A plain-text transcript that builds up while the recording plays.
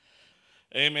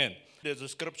Amen. There's a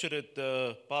scripture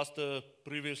that Pastor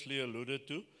previously alluded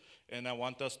to, and I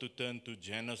want us to turn to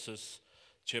Genesis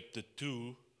chapter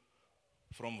 2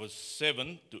 from verse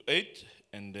 7 to 8,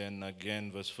 and then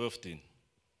again verse 15.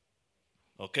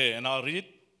 Okay, and I'll read.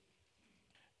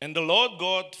 And the Lord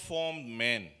God formed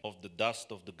man of the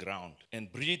dust of the ground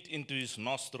and breathed into his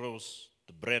nostrils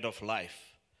the breath of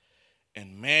life.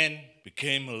 And man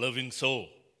became a living soul.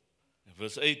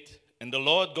 Verse 8. And the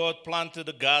Lord God planted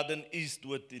a garden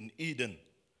eastward in Eden.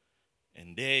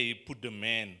 And there he put the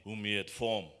man whom he had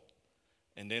formed.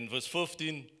 And then verse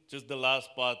 15, just the last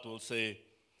part will say,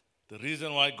 the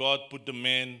reason why God put the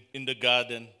man in the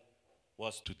garden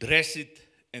was to dress it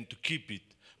and to keep it.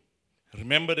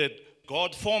 Remember that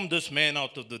God formed this man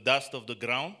out of the dust of the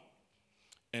ground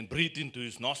and breathed into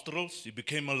his nostrils. He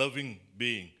became a living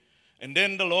being. And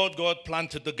then the Lord God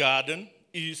planted the garden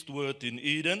eastward in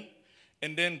Eden.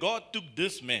 And then God took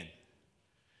this man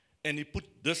and he put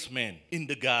this man in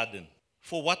the garden.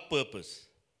 For what purpose?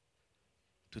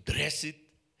 To dress it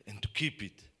and to keep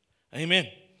it. Amen.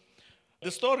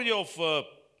 The story of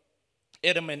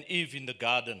Adam and Eve in the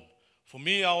garden, for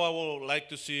me, how I would like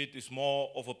to see it is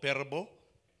more of a parable.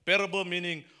 Parable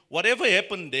meaning whatever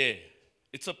happened there,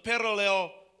 it's a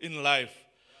parallel in life.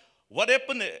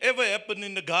 Whatever happened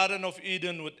in the Garden of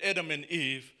Eden with Adam and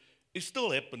Eve is still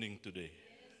happening today.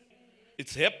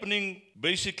 It's happening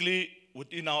basically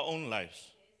within our own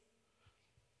lives.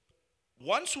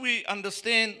 Once we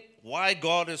understand why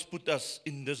God has put us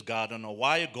in this garden, or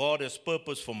why God has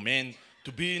purpose for man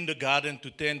to be in the garden, to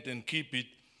tend and keep it,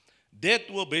 that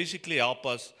will basically help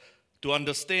us to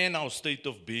understand our state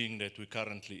of being that we're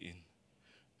currently in.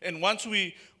 And once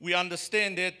we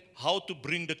understand that, how to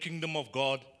bring the kingdom of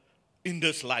God in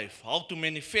this life, how to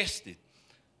manifest it.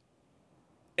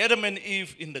 Adam and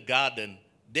Eve in the garden,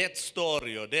 that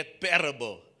story or that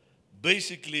parable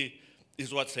basically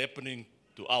is what's happening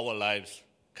to our lives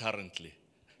currently.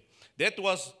 That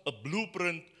was a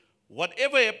blueprint.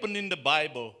 Whatever happened in the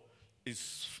Bible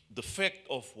is the fact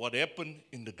of what happened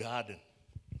in the garden.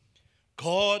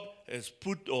 God has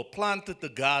put or planted the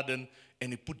garden,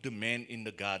 and he put the man in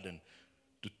the garden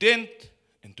to tend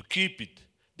and to keep it.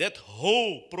 That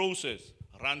whole process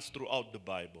runs throughout the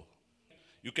Bible.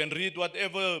 You can read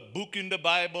whatever book in the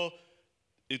Bible,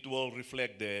 it will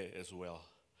reflect there as well.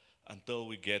 Until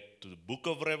we get to the book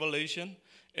of Revelation,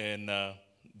 and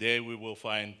there we will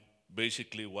find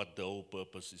basically what the whole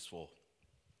purpose is for.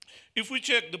 If we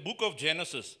check the book of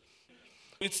Genesis,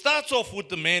 it starts off with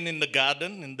the man in the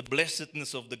garden and the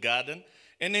blessedness of the garden,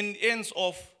 and then ends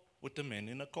off with the man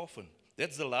in a coffin.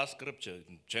 That's the last scripture.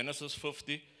 In Genesis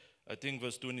 50, I think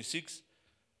verse 26,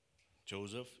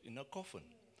 Joseph in a coffin.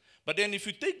 But then if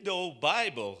you take the whole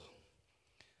Bible,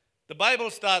 the Bible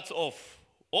starts off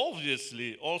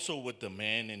obviously also with the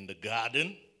man in the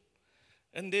garden,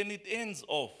 and then it ends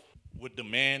off with the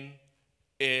man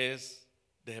as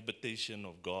the habitation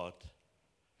of God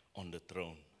on the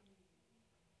throne.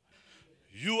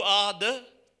 You are the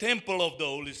temple of the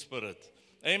Holy Spirit.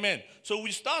 Amen. So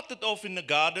we started off in the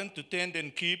garden to tend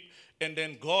and keep, and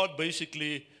then God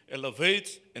basically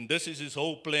elevates, and this is his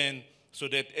whole plan, so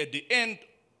that at the end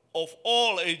of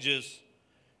all ages,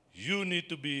 you need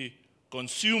to be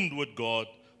consumed with God,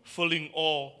 filling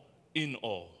all in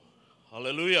all.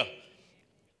 Hallelujah.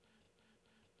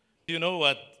 You know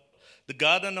what? The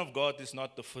garden of God is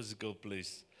not the physical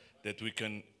place that we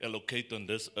can allocate on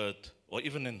this earth or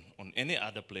even on any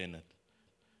other planet.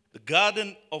 The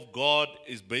garden of God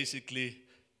is basically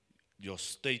your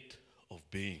state of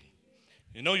being.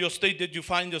 You know, your state that you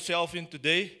find yourself in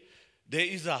today, there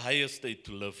is a higher state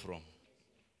to live from.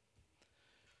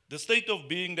 The state of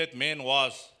being that man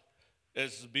was,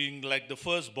 as being like the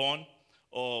firstborn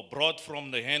or brought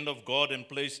from the hand of God and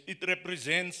placed, it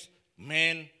represents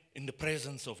man in the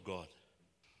presence of God.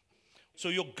 So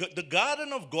the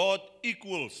garden of God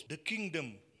equals the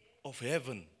kingdom of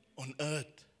heaven on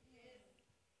earth.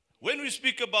 When we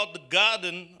speak about the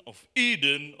Garden of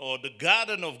Eden or the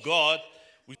Garden of God,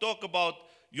 we talk about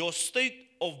your state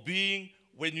of being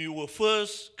when you were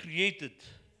first created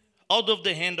out of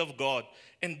the hand of God.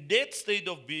 And that state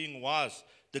of being was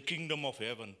the kingdom of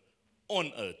heaven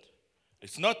on earth.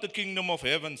 It's not the kingdom of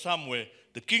heaven somewhere,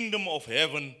 the kingdom of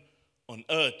heaven on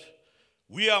earth.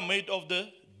 We are made of the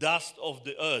dust of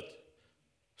the earth.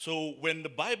 So when the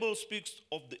Bible speaks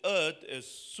of the earth, as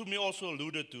Sumi also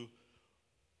alluded to,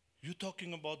 you're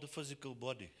talking about the physical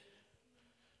body.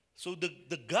 So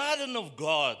the garden of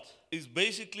God is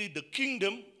basically the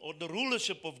kingdom or the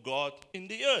rulership of God in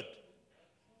the earth.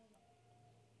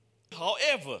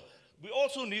 However, we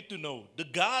also need to know the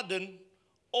garden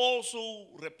also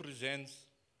represents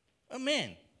a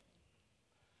man.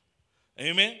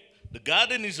 Amen. The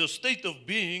garden is a state of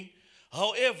being.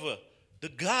 However, the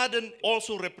garden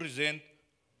also represents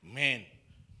man.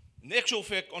 In actual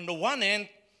fact, on the one hand,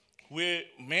 where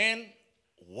man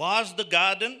was the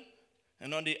garden,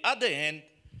 and on the other hand,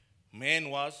 man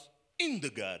was in the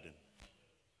garden.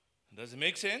 Does it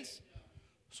make sense?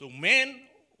 So man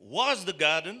was the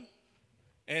garden,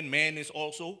 and man is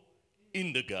also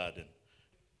in the garden.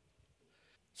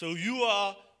 So you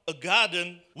are a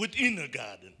garden within a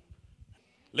garden.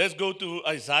 Let's go to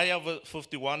Isaiah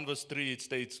 51 verse 3. It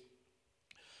states,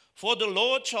 "For the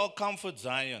Lord shall comfort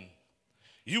Zion.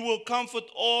 He will comfort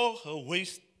all her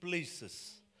waste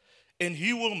places, and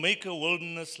he will make a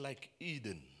wilderness like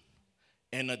Eden,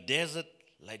 and a desert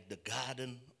like the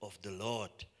garden of the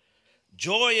Lord.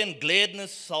 Joy and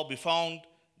gladness shall be found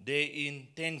therein,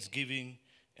 thanksgiving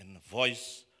and a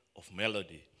voice of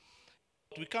melody."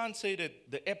 We can't say that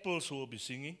the apples will be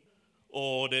singing,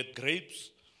 or that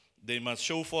grapes, they must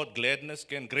show forth gladness.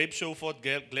 Can grapes show forth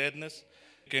gladness?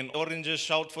 Can oranges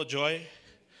shout for joy?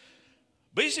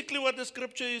 Basically, what the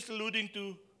scripture is alluding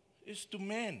to is to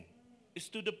man, is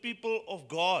to the people of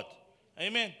God.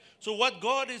 Amen. So what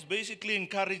God is basically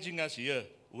encouraging us here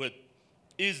with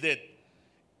is that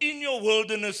in your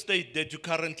wilderness state that you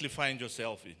currently find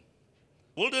yourself in,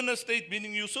 wilderness state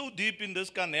meaning you're so deep in this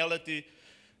carnality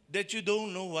that you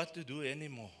don't know what to do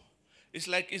anymore. It's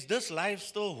like, is this life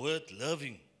still worth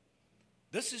living?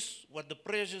 This is what the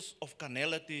pressures of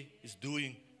carnality is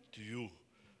doing to you.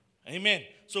 Amen.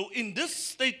 So in this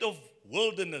state of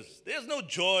wilderness, there's no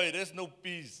joy, there's no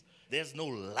peace, there's no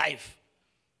life.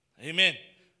 Amen.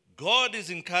 God is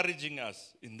encouraging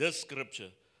us in this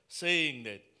scripture, saying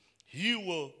that he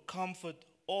will comfort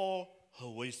all her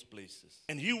waste places.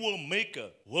 And he will make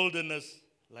a wilderness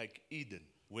like Eden,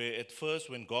 where at first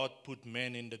when God put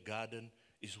man in the garden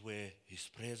is where his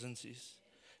presence is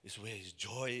where his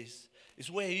joy is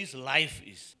where his life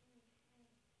is.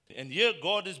 And here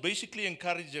God is basically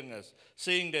encouraging us,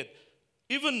 saying that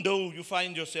even though you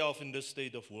find yourself in this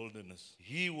state of wilderness,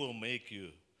 he will make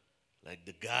you like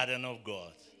the garden of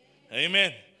God.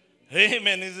 Amen.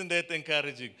 Amen. Isn't that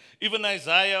encouraging? Even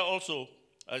Isaiah also,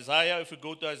 if you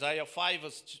go to Isaiah 5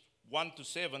 verse 1 to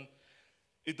 7,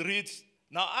 it reads,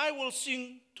 "Now I will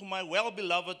sing to my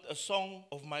well-beloved a song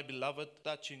of my beloved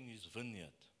touching his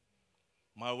vineyard.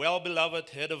 My well-beloved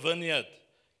had a vineyard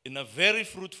in a very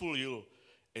fruitful hill,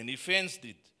 and he fenced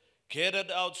it,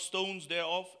 gathered out stones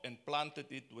thereof, and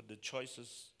planted it with the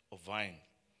choicest of vine,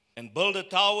 and built a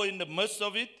tower in the midst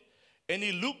of it, and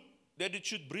he looked that it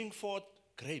should bring forth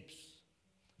grapes."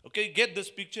 Okay, get this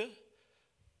picture.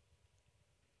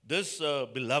 This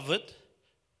beloved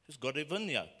has got a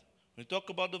vineyard. We talk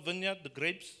about the vineyard, the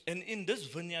grapes, and in this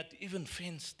vineyard, he even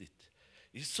fenced it.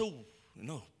 He's so,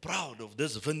 proud of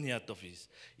this vineyard of his.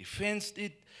 He fenced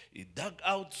it, he dug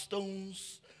out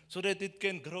stones so that it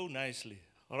can grow nicely.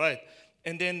 All right.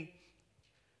 And then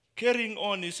carrying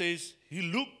on, he says, he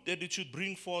looked that it should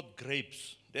bring forth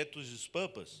grapes. That was his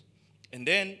purpose. And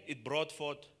then it brought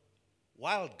forth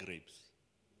wild grapes.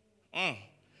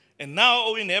 "And now,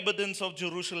 O inhabitants of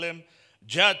Jerusalem,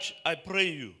 judge, I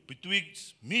pray you,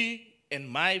 betwixt me and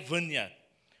my vineyard.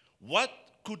 What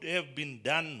could have been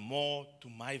done more to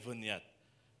my vineyard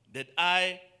that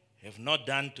I have not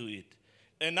done to it?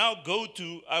 And now go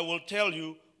to, I will tell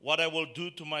you what I will do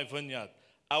to my vineyard.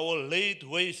 I will lay it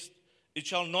waste. It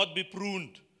shall not be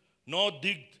pruned, nor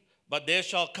digged, but there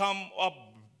shall come up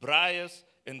briars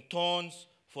and thorns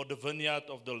for the vineyard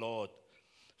of the Lord.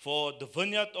 For the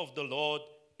vineyard of the Lord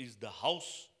is the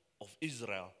house of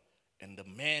Israel, and the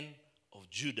man of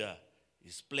Judah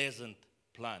is pleasant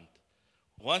plant."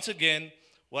 Once again,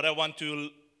 what I want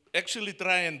to actually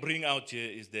try and bring out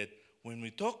here is that when we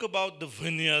talk about the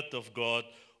vineyard of God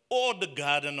or the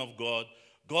garden of God,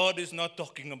 God is not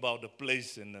talking about a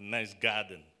place in a nice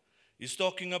garden. He's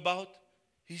talking about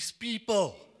his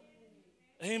people.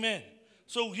 Amen.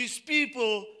 So his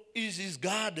people is his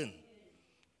garden.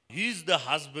 He's the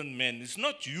husbandman. It's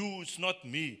not you, it's not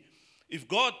me. If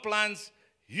God plants,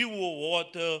 he will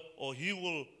water or he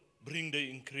will bring the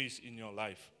increase in your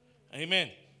life.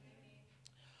 Amen.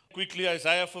 Quickly,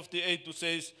 Isaiah 58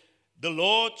 says, "The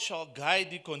Lord shall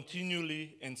guide thee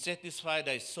continually and satisfy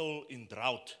thy soul in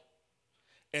drought,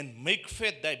 and make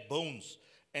fat thy bones,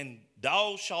 and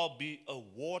thou shalt be a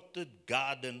watered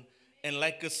garden, and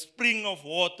like a spring of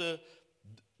water,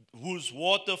 whose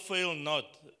water fail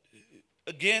not."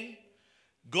 Again,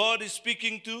 God is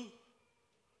speaking to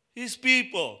his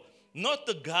people, not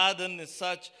the garden as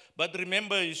such, but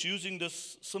remember, he's using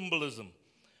this symbolism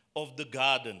of the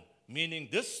garden, meaning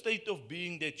this state of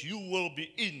being that you will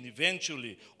be in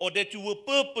eventually, or that you were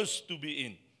purposed to be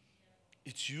in.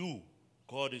 It's you.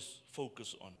 God is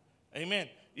focused on. Amen.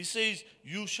 He says,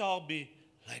 you shall be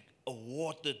like a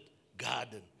watered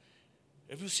garden.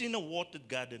 Have you seen a watered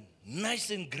garden? Nice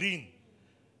and green.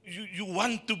 You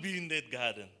want to be in that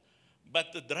garden.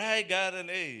 But the dry garden,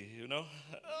 hey,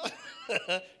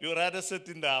 you rather sit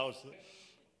in the house.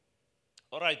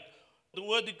 All right. The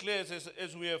word declares,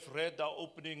 as we have read our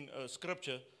opening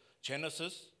scripture,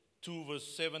 Genesis 2,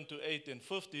 verse 7 to 8 and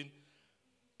 15,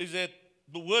 is that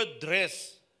the word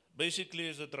dress basically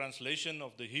is a translation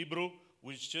of the Hebrew,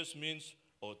 which just means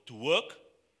or to work,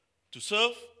 to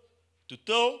serve, to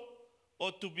till,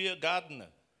 or to be a gardener.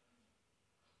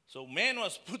 So man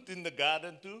was put in the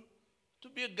garden to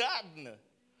be a gardener.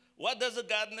 What does a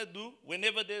gardener do?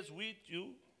 Whenever there's wheat,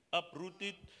 you uproot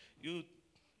it, you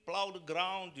plow the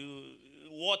ground, you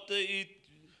water it,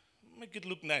 make it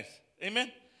look nice.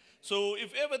 Amen? So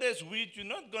if ever there's weeds, you're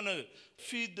not going to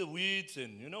feed the weeds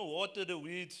and, water the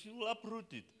weeds. You will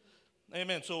uproot it.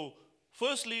 Amen. So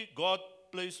firstly, God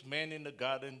placed man in the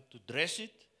garden to dress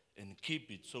it and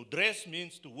keep it. So dress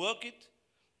means to work it,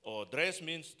 or dress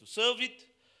means to serve it,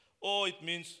 or it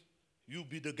means you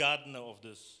be the gardener of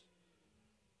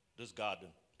this garden.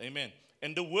 Amen.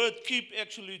 And the word keep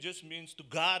actually just means to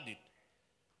guard it.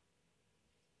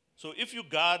 So if you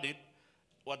guard it,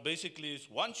 what basically is,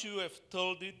 once you have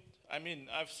tilled it,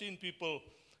 I've seen people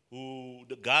who,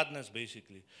 the gardeners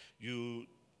basically,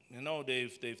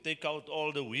 they've take out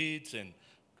all the weeds and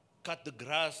cut the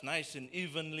grass nice and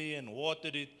evenly and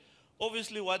watered it.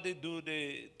 Obviously what they do,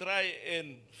 they try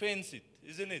and fence it,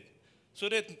 isn't it? So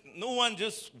that no one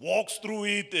just walks through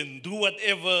it and do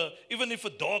whatever. Even if a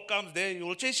dog comes there, you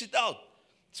will chase it out.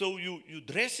 So you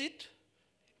dress it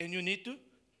and you need to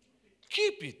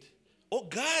keep it or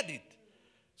guard it.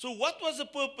 So what was the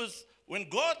purpose when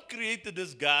God created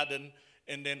this garden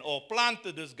or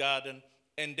planted this garden,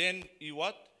 and then he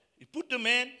what? He put the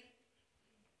man,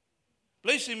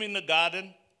 placed him in the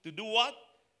garden to do what?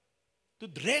 To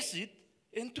dress it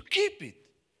and to keep it.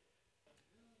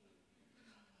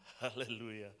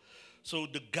 Hallelujah. So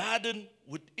the garden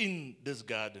within this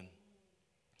garden.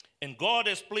 And God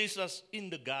has placed us in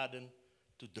the garden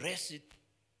to dress it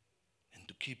and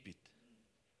to keep it.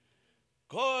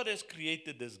 God has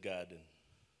created this garden,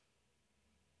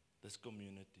 this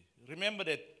community. Remember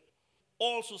that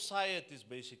all societies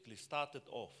basically started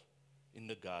off in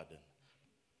the garden.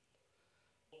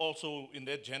 Also in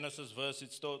that Genesis verse,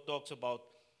 it talks about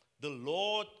the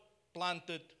Lord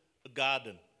planted a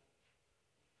garden.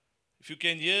 If you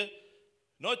can hear,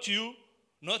 not you,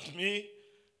 not me,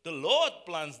 the Lord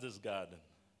plants this garden.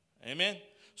 Amen?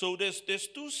 So there's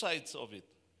two sides of it.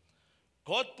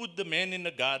 God put the man in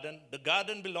the garden. The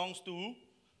garden belongs to who?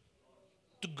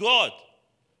 To God.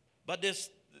 But there's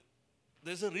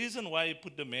a reason why he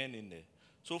put the man in there.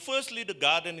 So firstly, the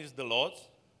garden is the Lord's.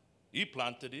 He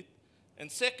planted it.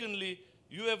 And secondly,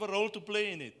 you have a role to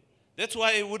play in it. That's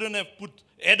why he wouldn't have put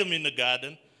Adam in the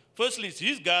garden. Firstly, it's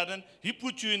his garden. He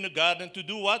put you in the garden to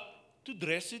do what? To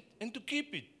dress it and to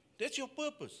keep it. That's your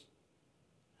purpose.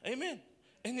 Amen.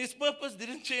 And his purpose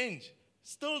didn't change.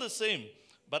 Still the same.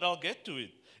 But I'll get to it.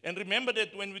 And remember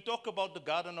that when we talk about the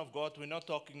garden of God, we're not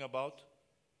talking about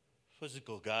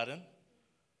physical garden.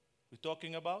 We're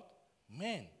talking about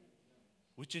man,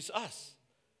 which is us.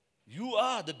 You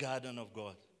are the garden of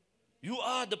God. You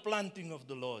are the planting of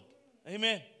the Lord.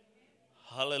 Amen.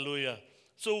 Hallelujah.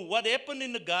 So what happened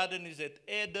in the garden is that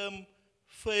Adam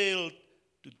failed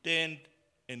to tend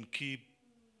and keep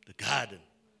the garden.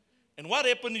 And what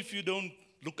happens if you don't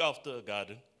look after a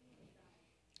garden?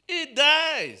 It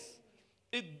dies.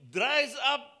 It dries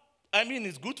up.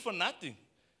 It's good for nothing.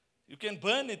 You can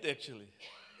burn it actually.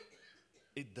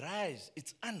 It dries.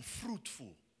 It's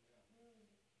unfruitful.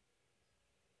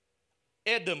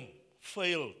 Adam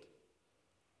failed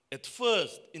at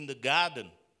first in the garden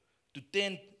to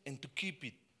tend and to keep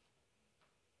it.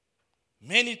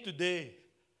 Many today,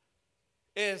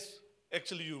 as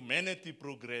actually humanity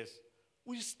progress,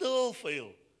 we still fail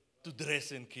to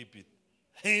dress and keep it.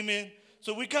 Amen.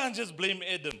 So we can't just blame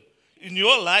Adam. In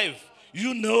your life,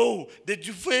 you know that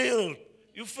you failed.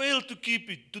 You failed to keep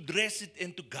it, to dress it,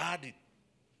 and to guard it.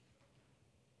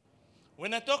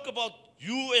 When I talk about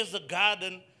you as a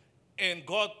garden and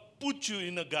God put you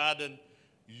in a garden,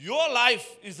 your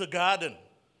life is a garden.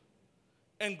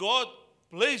 And God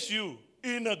placed you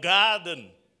in a garden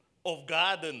of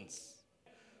gardens.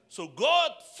 So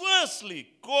God firstly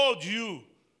called you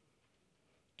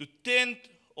to tend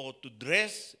or to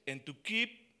dress and to keep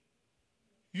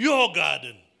your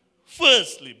garden.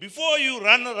 Firstly, before you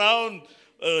run around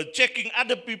checking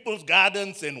other people's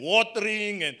gardens and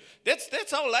watering, and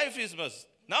that's how life is.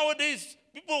 Nowadays,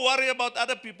 people worry about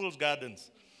other people's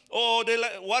gardens. Or they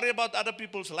worry about other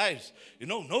people's lives.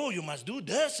 No, you must do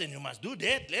this and you must do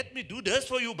that. Let me do this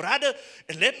for you, brother.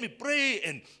 And let me pray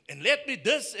and let me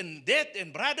this and that.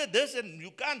 And brother, this and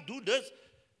you can't do this.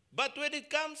 But when it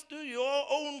comes to your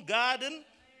own garden,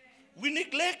 we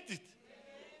neglect it.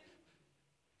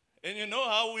 And you know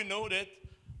how we know that?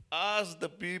 Ask the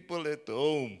people at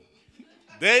home.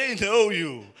 They know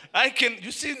you.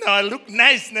 You see now, I look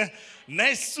nice,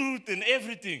 nice suit and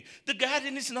everything. The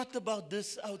garden is not about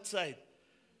this outside.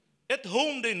 At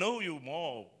home, they know you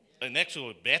more, and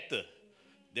actually better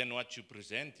than what you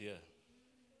present here.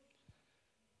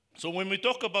 So when we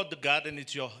talk about the garden,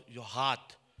 it's your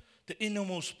heart, the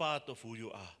innermost part of who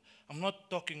you are. I'm not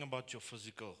talking about your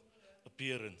physical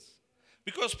appearance.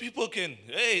 Because people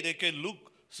they can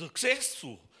look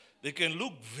successful. They can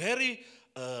look very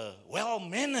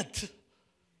well-mannered.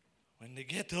 When they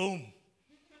get home,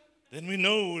 then we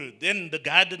know, then the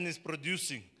garden is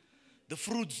producing. The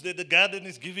fruits that the garden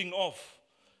is giving off.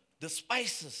 The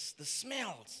spices, the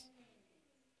smells.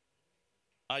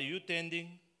 Are you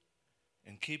tending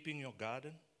and keeping your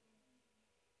garden?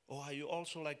 Or are you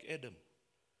also like Adam?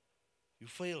 You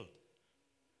failed.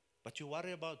 But you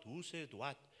worry about who said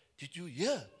what. Did you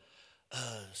hear?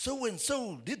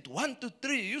 So-and-so did 1, 2,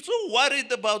 3. You're so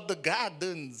worried about the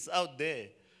gardens out there.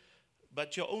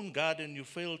 But your own garden, you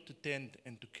fail to tend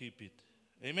and to keep it.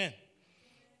 Amen.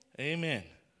 Amen.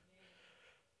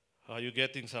 Are you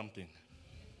getting something?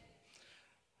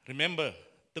 Remember,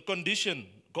 the condition,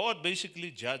 God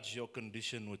basically judges your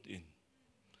condition within.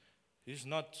 He's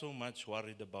not so much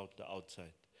worried about the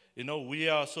outside. We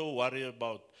are so worried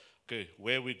about,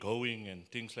 where we're going and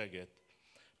things like that.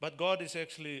 But God is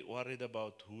actually worried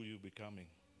about who you're becoming.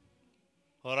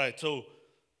 All right, so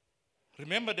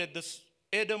remember that this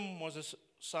Adam was a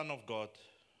son of God.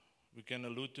 We can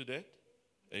allude to that.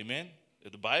 Amen.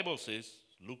 The Bible says,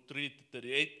 Luke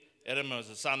 3:38, Adam was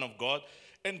a son of God.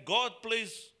 And God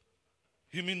placed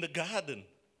him in the garden.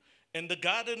 And the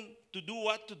garden to do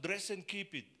what? To dress and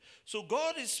keep it. So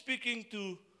God is speaking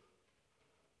to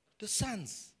the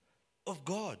sons of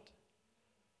God.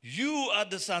 You are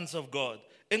the sons of God.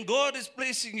 And God is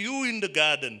placing you in the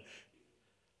garden.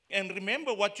 And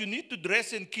remember, what you need to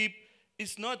dress and keep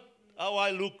is not how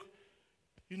I look.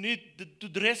 You need to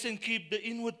dress and keep the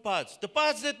inward parts. The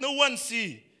parts that no one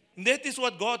sees. And that is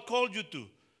what God called you to.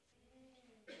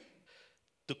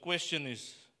 The question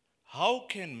is, how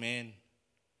can man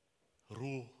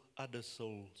rule other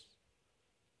souls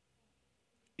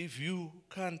if you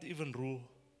can't even rule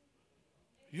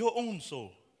your own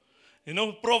soul?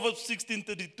 Proverbs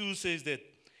 16:32 says that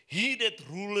he that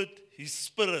ruleth his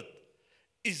spirit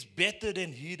is better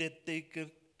than he that taketh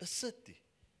a city.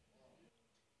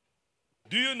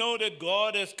 Do you know that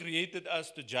God has created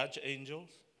us to judge angels,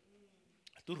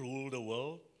 to rule the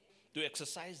world, to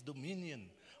exercise dominion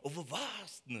over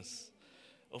vastness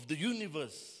of the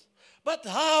universe? But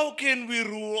how can we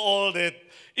rule all that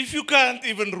if you can't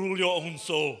even rule your own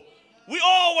soul? We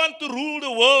all want to rule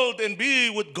the world and be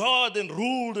with God and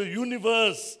rule the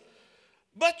universe.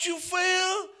 But you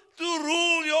fail to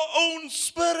rule your own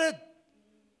spirit.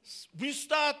 We're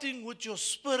starting with your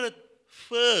spirit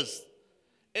first.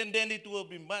 And then it will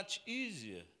be much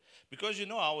easier. Because you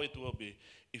know how it will be.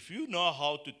 If you know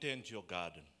how to tend your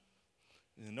garden,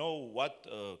 you know what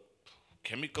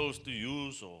chemicals to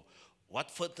use or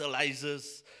what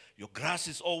fertilizers, your grass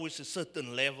is always a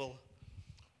certain level.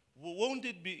 Won't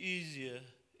it be easier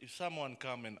if someone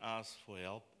come and ask for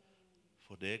help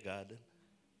for their garden?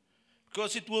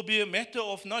 Because it will be a matter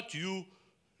of not you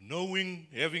knowing,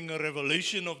 having a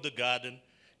revelation of the garden.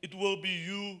 It will be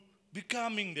you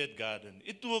becoming that garden.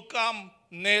 It will come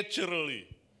naturally.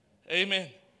 Amen.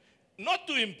 Not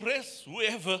to impress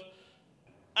whoever.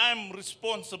 I'm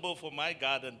responsible for my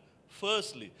garden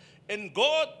firstly. And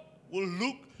God will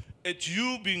look at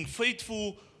you being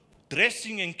faithful,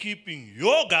 dressing and keeping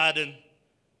your garden.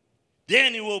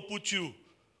 Then He will put you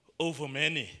over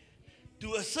many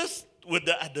to assist with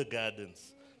the other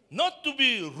gardens. Not to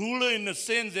be ruler in the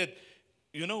sense that,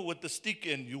 with the stick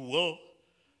and you will.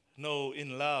 No,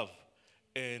 in love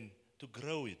and to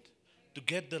grow it. To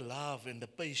get the love and the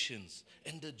patience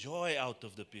and the joy out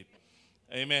of the people.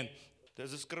 Amen.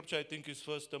 There's a scripture, I think it's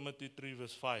 1 Timothy 3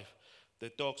 verse 5,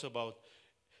 that talks about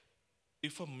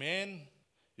if a man,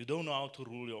 you don't know how to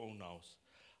rule your own house,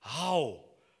 how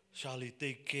shall he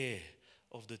take care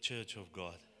of the church of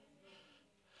God?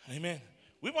 Amen.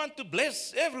 We want to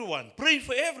bless everyone, pray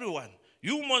for everyone.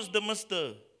 You must the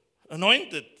Mr.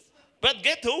 Anointed. But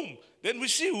get home. Then we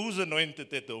see who's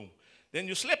anointed at home. Then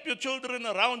you slap your children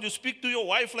around, you speak to your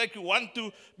wife like you want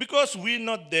to, because we're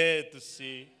not there to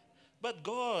see. But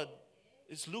God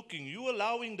is looking. You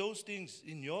allowing those things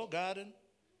in your garden.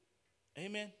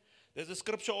 Amen. There's a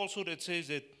scripture also that says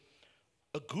that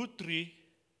a good tree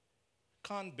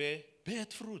can't bear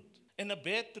bad fruit. And a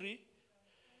bad tree,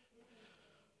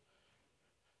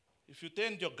 if you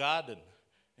tend your garden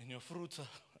and your fruits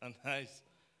are nice,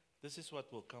 this is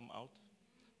what will come out.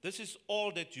 This is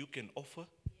all that you can offer.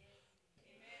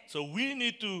 So we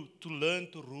need to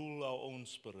learn to rule our own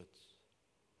spirits.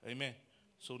 Amen.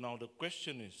 So now the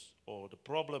question is, or the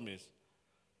problem is,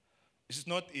 it's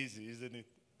not easy, isn't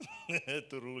it?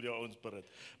 To rule your own spirit.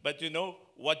 But you know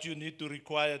what you need to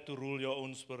require to rule your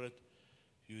own spirit?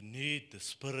 You need the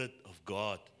Spirit of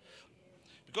God.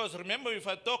 Because remember, if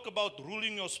I talk about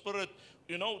ruling your spirit,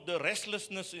 you know, the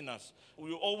restlessness in us,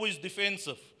 we're always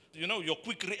defensive. You know, your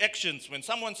quick reactions. When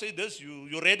someone says this,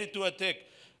 you're ready to attack.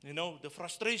 You know, the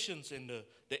frustrations and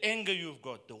the anger you've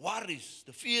got, the worries,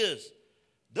 the fears.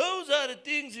 Those are the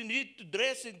things you need to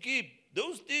dress and keep.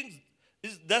 Those things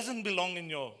doesn't belong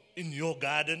in your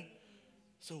garden.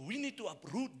 So we need to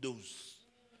uproot those.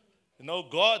 You know,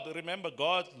 remember,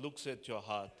 God looks at your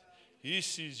heart. He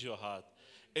sees your heart.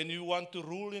 And you want to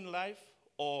rule in life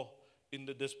or in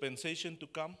the dispensation to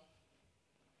come?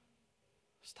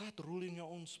 Start ruling your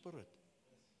own spirit.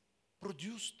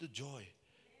 Produce the joy,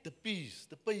 the peace,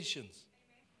 the patience.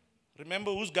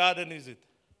 Remember, whose garden is it?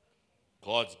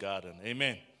 God's garden.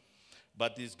 Amen.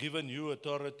 But He's given you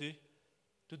authority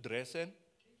to dress and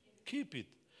keep it.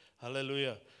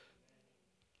 Hallelujah.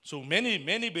 So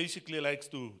many basically like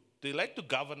to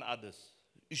govern others,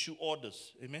 issue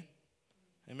orders. Amen.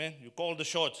 Amen. You call the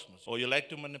shots, or you like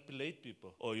to manipulate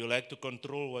people, or you like to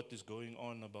control what is going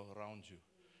on around you.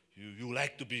 You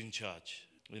like to be in charge.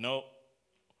 You know,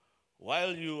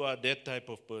 while you are that type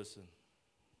of person,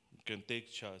 you can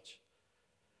take charge.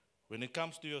 When it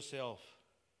comes to yourself,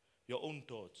 your own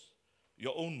thoughts,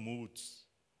 your own moods,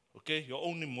 okay, your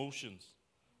own emotions,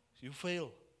 you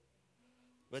fail.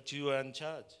 But you are in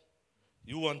charge.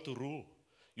 You want to rule.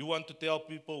 You want to tell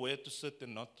people where to sit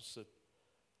and not to sit.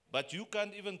 But you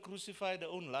can't even crucify the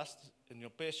own lust and your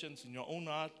passions in your own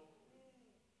heart.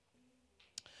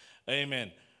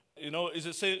 Amen. You know, is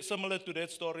it similar to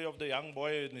that story of the young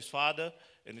boy and his father?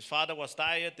 And his father was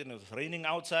tired and it was raining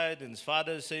outside. And his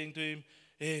father is saying to him,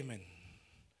 hey man,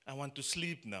 I want to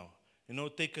sleep now. You know,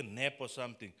 take a nap or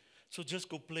something. So just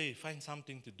go play, find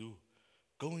something to do.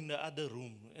 Go in the other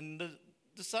room. And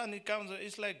the son, he comes,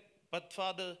 it's like, but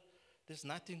father, there's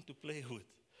nothing to play with.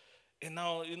 And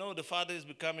now, you know, the father is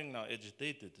becoming now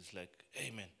agitated. It's like,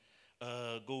 hey man,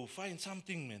 go find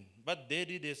something, man. But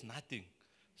daddy, there's nothing.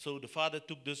 So the father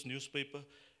took this newspaper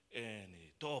and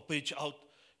he tore a page out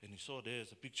and he saw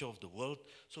there's a picture of the world.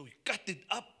 So he cut it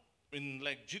up in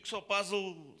like jigsaw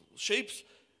puzzle shapes,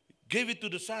 gave it to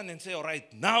the son and said, all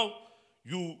right, now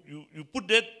you put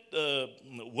that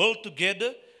world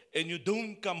together and you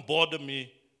don't come bother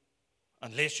me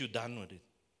unless you're done with it.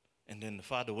 And then the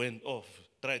father went off,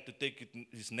 tried to take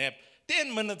his nap.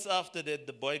 10 minutes after that,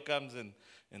 the boy comes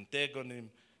and tag on him.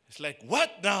 It's like,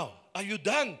 what now? Are you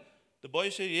done? The boy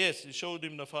said, yes. He showed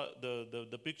him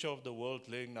the picture of the world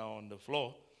laying now on the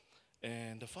floor.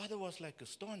 And the father was like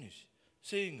astonished,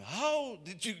 saying, how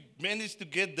did you manage to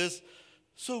get this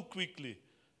so quickly?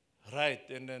 Right.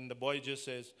 And then the boy just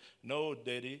says, no,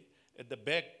 daddy, at the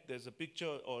back there's a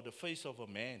picture or the face of a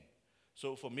man.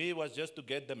 So for me, it was just to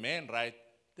get the man right.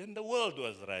 Then the world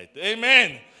was right.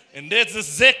 Amen. And that's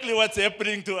exactly what's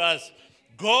happening to us.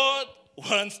 God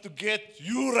wants to get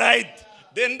you right.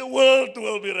 Then the world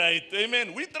will be right.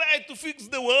 Amen. We try to fix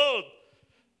the world,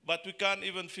 but we can't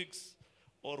even fix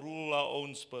or rule our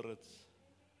own spirits.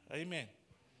 Amen.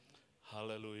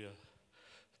 Hallelujah.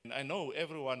 And I know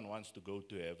everyone wants to go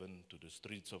to heaven, to the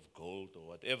streets of gold or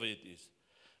whatever it is.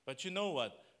 But you know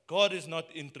what? God is not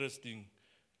interested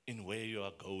in where you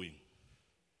are going.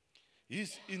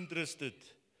 He's interested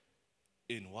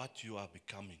in what you are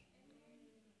becoming.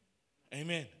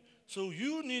 Amen. So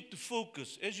you need to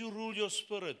focus as you rule your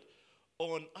spirit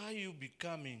on, are you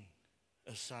becoming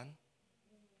a son?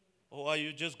 Or are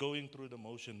you just going through the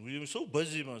motion? We're so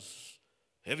busy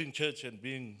having church and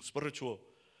being spiritual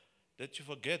that you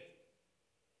forget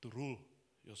to rule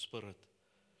your spirit.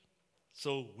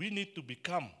 So we need to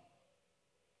become.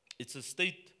 It's a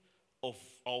state of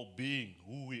our being,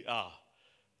 who we are.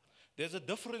 There's a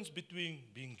difference between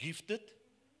being gifted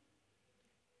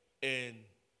and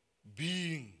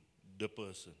being the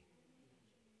person.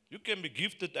 You can be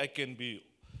gifted, I can be,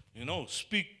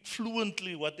 speak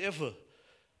fluently, whatever.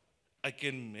 I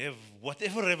can have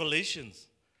whatever revelations.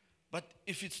 But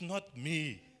if it's not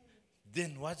me,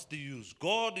 then what's the use?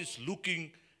 God is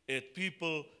looking at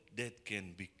people that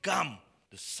can become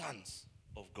the sons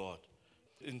of God.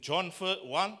 In John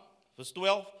 1, verse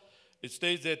 12, it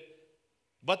states that,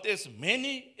 but as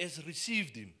many as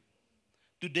received him,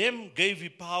 to them gave he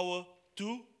power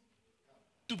to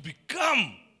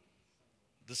become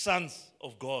the sons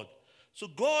of God. So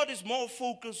God is more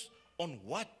focused on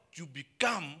what you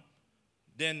become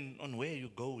than on where you're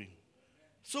going.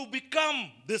 So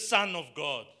become the son of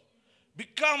God.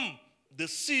 Become the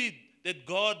seed that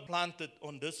God planted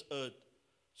on this earth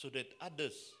so that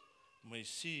others may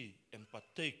see and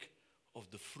partake of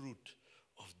the fruit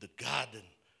of the garden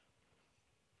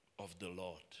of the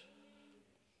Lord.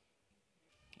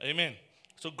 Amen.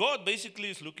 So God basically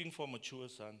is looking for mature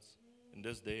sons in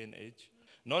this day and age.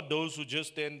 Not those who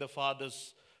just tend the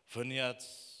father's vineyards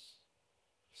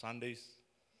Sundays.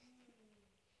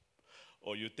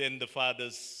 Or you tend the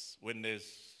father's when there's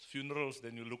funerals,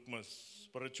 then you look more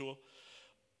spiritual.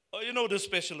 Or the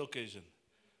special occasion.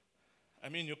 I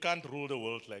mean, you can't rule the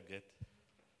world like that.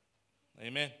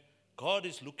 Amen. God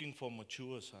is looking for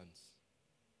mature sons.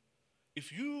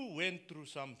 If you went through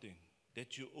something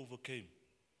that you overcame,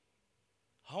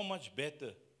 how much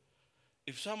better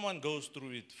if someone goes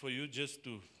through it for you just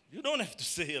to, you don't have to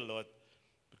say a lot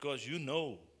because you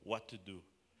know what to do.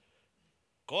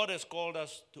 God has called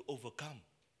us to overcome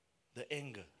the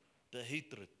anger, the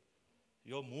hatred,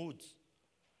 your moods.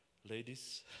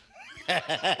 Ladies.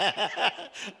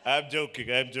 I'm joking.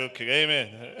 Amen.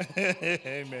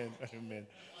 Amen.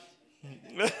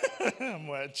 I'm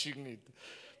watching it.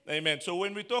 Amen. So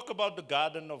when we talk about the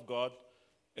garden of God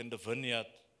and the vineyard,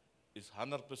 it's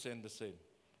 100% the same.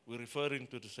 We're referring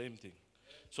to the same thing.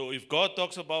 So if God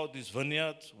talks about these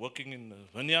vineyards, working in the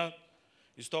vineyard,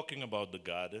 he's talking about the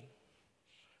garden.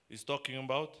 He's talking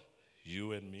about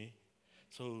you and me.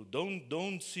 So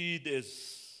don't see it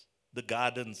as the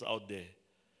gardens out there.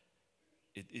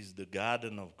 It is the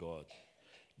garden of God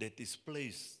that is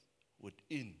placed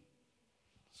within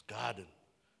his garden,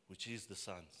 which is the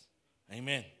sons.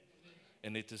 Amen.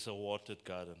 And it is a watered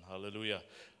garden. Hallelujah.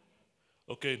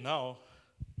 Okay, now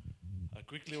I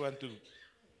quickly want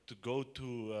to go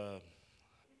to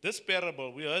this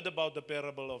parable. We heard about the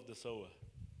parable of the sower.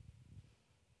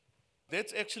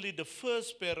 That's actually the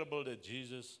first parable that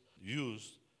Jesus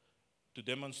used to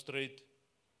demonstrate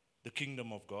the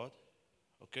kingdom of God.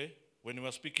 Okay? When we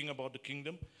were speaking about the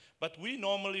kingdom. But we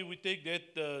take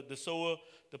that, the sower,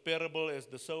 the parable as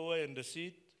the sower and the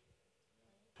seed.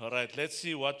 All right, let's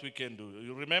see what we can do.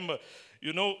 You remember,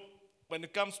 when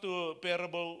it comes to a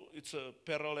parable, it's a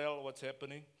parallel what's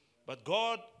happening. But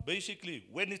God, basically,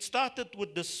 when it started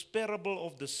with this parable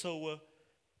of the sower,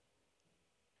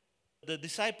 the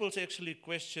disciples actually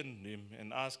questioned him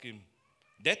and asked him.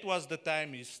 That was the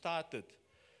time he started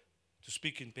to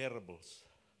speak in parables.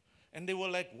 And they were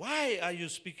like, why are you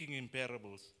speaking in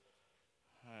parables?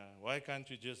 Why can't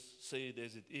you just say it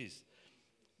as it is?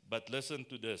 But listen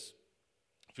to this.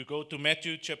 If you go to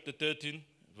Matthew chapter 13,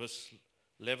 verse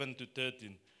 11 to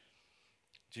 13,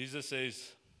 Jesus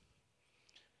says,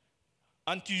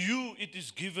 unto you it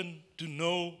is given to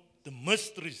know the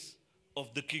mysteries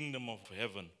of the kingdom of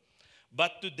heaven,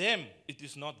 but to them it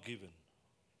is not given.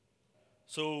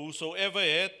 So whosoever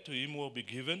had, to him will be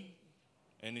given,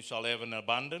 and he shall have an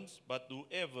abundance. But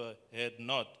whoever had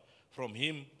not, from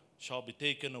him shall be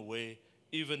taken away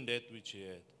even that which he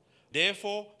had.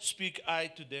 Therefore speak I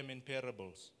to them in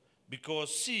parables,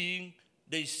 because seeing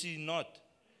they see not,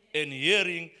 and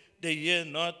hearing they hear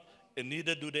not, and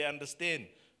neither do they understand.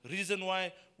 Reason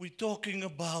why we're talking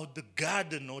about the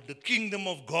garden or the kingdom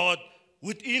of God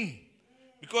within.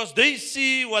 Because they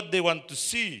see what they want to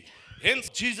see. Hence,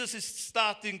 Jesus is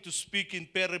starting to speak in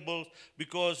parables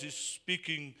because he's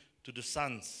speaking to the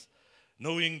sons,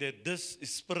 knowing that this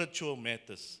is spiritual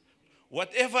matters.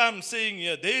 Whatever I'm saying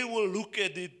here, they will look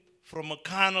at it from a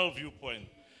carnal viewpoint.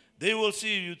 They will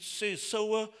see, you say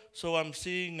sower, so I'm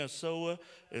seeing a sower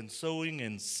and sowing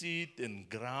and seed and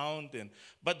ground.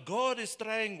 But God is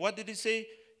trying, what did he say?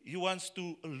 He wants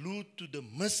to allude to the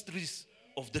mysteries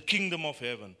of the kingdom of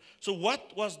heaven. So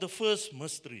what was the first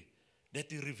mystery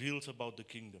that he reveals about the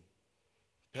kingdom?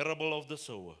 Parable of the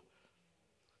sower.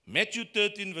 Matthew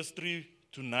 13 verse 3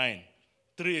 to 9.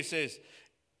 3 it says,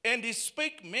 and he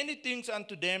spake many things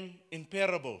unto them in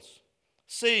parables,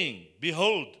 saying,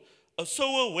 behold, a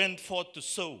sower went forth to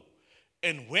sow.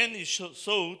 And when he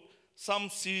sowed, some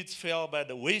seeds fell by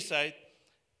the wayside,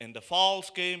 and the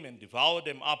fowls came and devoured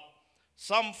them up.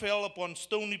 Some fell upon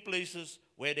stony places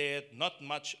where they had not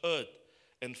much earth,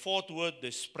 and forthwith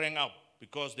they sprang up,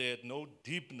 because they had no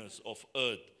deepness of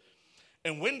earth.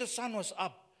 And when the sun was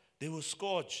up, they were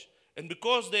scorched, and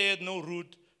because they had no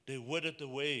root, they withered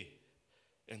away.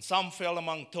 And some fell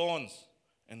among thorns,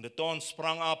 and the thorns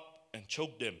sprung up and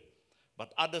choked them.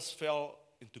 but others fell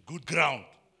into good ground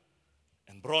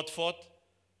and brought forth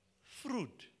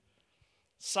fruit.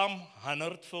 Some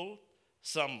 100-fold,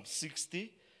 some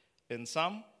 60, and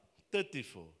some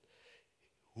 30-fold.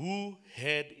 Who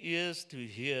had ears to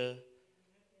hear,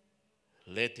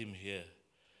 let him hear.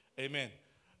 Amen.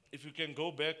 If you can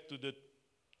go back to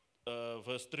the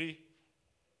verse 3.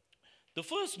 The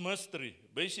first mystery,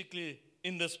 basically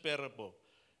in this parable,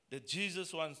 that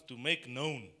Jesus wants to make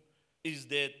known is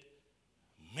that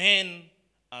men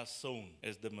are sown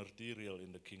as the material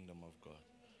in the kingdom of God.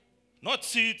 Not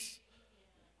seeds.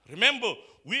 Remember,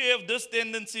 we have this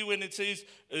tendency when it says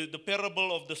the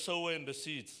parable of the sower and the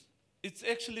seeds. It's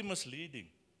actually misleading.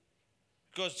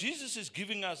 Because Jesus is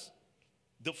giving us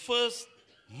the first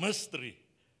mystery,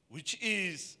 which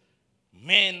is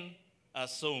men are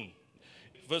sown.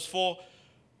 Verse 4,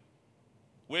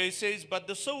 where he says, but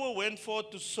the sower went forth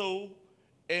to sow,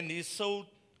 and he sowed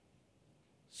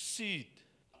seed.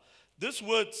 This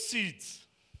word seeds,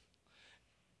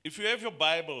 if you have your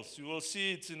Bibles, you will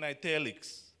see it's in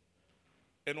italics.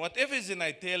 And whatever is in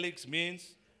italics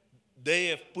means they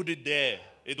have put it there.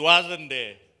 It wasn't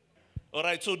there. All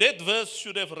right, so that verse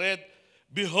should have read,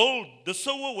 behold, the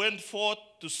sower went forth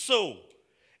to sow,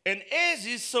 and as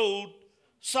he sowed,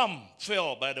 some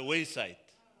fell by the wayside.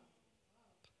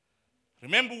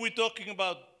 Remember, we're talking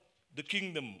about the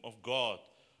kingdom of God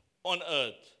on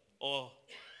earth, or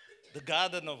the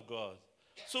garden of God.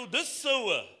 So this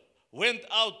sower went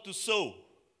out to sow.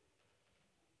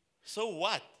 So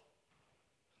what?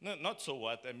 No, not so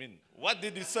what, I mean, what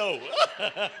did he sow?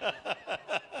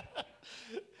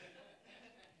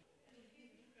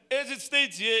 As it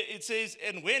states here, it says,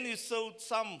 and when he sowed,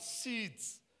 some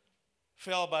seeds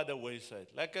fell by the wayside.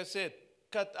 Like I said,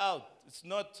 cut out. It's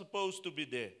not supposed to be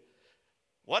there.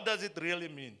 What does it really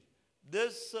mean?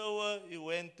 This sower, he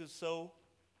went to sow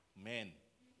men.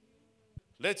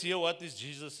 Let's hear what is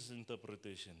Jesus'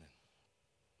 interpretation.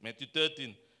 Matthew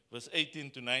 13, verse 18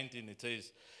 to 19, it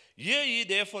says, hear ye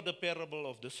therefore the parable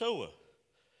of the sower.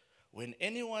 When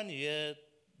anyone heareth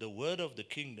the word of the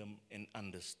kingdom and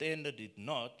understandeth it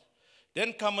not,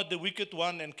 then cometh the wicked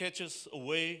one and catches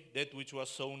away that which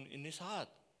was sown in his heart.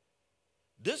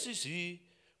 This is he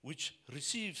which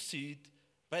receives seed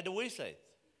by the wayside.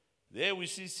 There we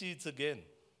see seeds again.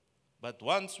 But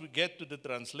once we get to the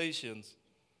translations,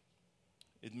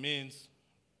 it means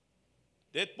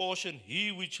that portion,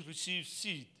 he which receives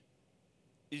seed,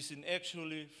 is in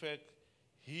actually fact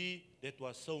he that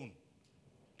was sown.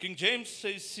 King James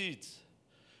says seeds.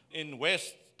 In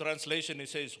West translation it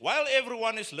says, while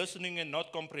everyone is listening and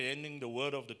not comprehending the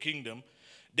word of the kingdom,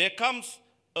 there comes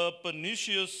a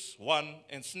pernicious one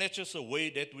and snatches away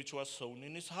that which was sown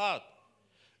in his heart.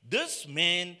 This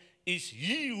man is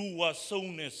he who was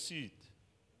sown as seed.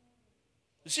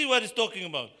 You see what he's talking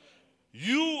about?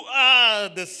 You are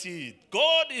the seed.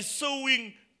 God is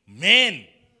sowing men.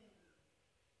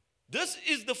 This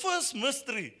is the first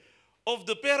mystery of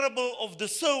the parable of the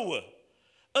sower.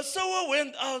 A sower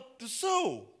went out to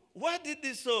sow. What did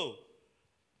he sow?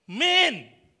 Men.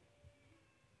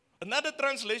 Another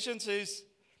translation says,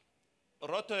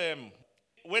 Rotterdam,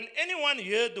 when anyone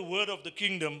hear the word of the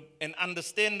kingdom and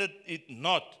understandeth it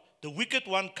not, the wicked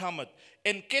one cometh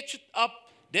and catcheth up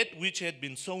that which had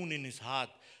been sown in his heart.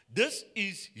 This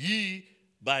is he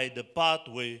by the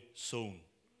pathway sown.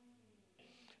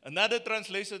 Another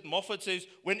translation, Moffat says,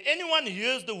 when anyone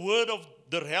hears the word of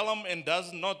the realm and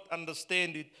does not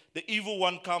understand it, the evil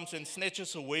one comes and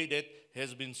snatches away that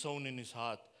has been sown in his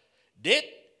heart. That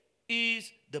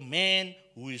is the man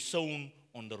who is sown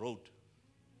on the road.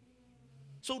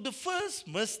 So the first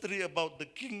mystery about the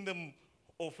kingdom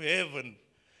of heaven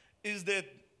is that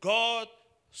God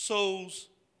sows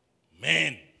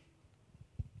man.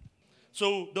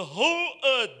 So the whole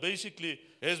earth basically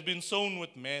has been sown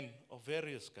with men of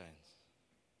various kinds.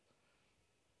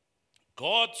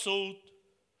 God sowed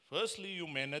firstly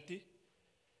humanity,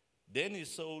 then he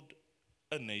sowed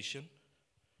a nation,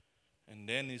 and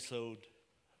then he sowed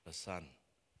a son.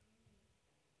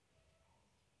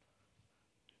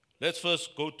 Let's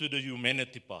first go to the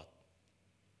humanity part.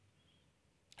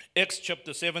 Acts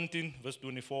chapter 17, verse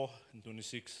 24 and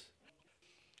 26.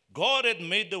 God had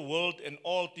made the world and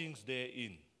all things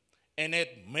therein, and had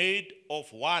made of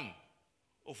one.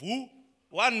 Of who?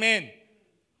 One man,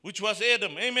 which was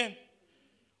Adam. Amen.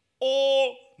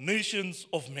 All nations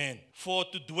of men, for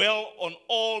to dwell on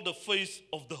all the face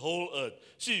of the whole earth.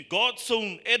 See, God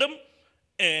sown Adam,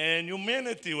 and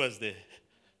humanity was there.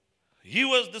 He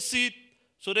was the seed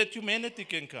so that humanity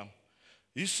can come.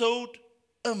 He sowed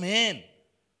a man.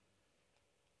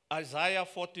 Isaiah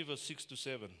 40, verse 6 to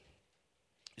 7.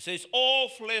 It says, all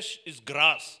flesh is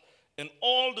grass, and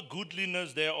all the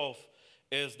goodliness thereof,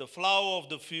 as the flower of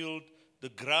the field, the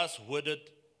grass withered,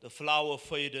 the flower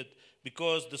faded,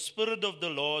 because the Spirit of the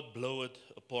Lord bloweth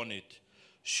upon it.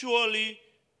 Surely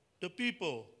the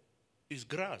people is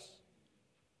grass.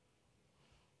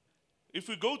 If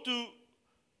we go to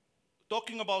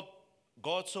talking about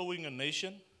God sowing a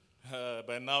nation,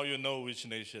 by now you know which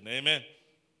nation, amen?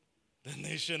 The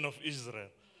nation of Israel.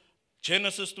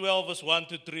 Genesis 12 verse 1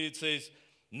 to 3, it says,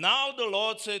 Now the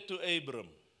Lord said to Abram,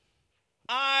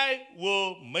 I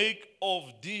will make of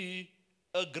thee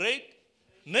a great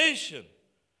nation.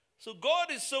 So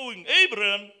God is sowing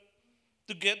Abraham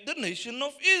to get the nation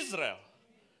of Israel.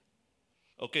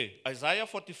 Okay, Isaiah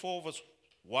 44 verse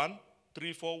 1,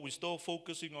 3, 4, we're still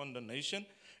focusing on the nation.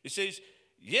 It says,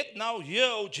 Yet now hear,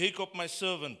 O Jacob my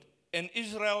servant, and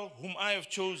Israel whom I have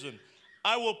chosen.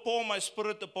 I will pour my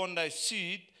spirit upon thy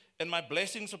seed, and my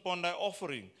blessings upon thy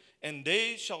offering, and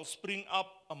they shall spring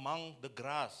up among the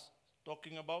grass.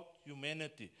 Talking about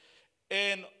humanity.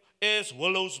 And as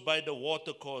willows by the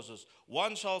watercourses.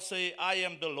 One shall say, I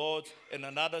am the Lord's, and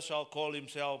another shall call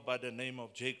himself by the name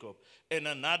of Jacob, and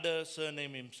another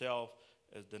surname himself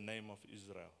as the name of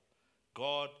Israel.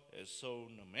 God has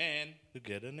sown a man to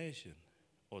get a nation,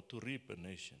 or to reap a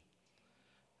nation.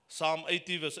 Psalm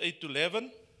 80 verse 8 to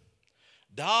 11.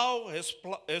 Thou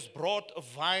hast brought a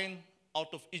vine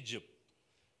out of Egypt.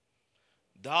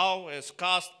 Thou hast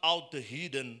cast out the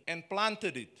heathen and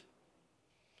planted it.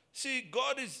 See,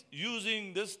 God is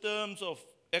using these terms of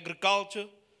agriculture,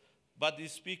 but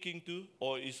he's speaking to,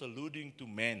 or is alluding to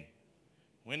man.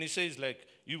 When he says like,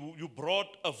 you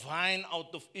brought a vine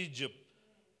out of Egypt,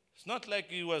 it's not like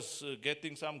he was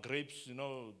getting some grapes,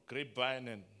 grapevine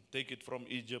and take it from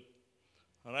Egypt.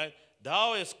 All right?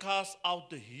 Thou hast cast out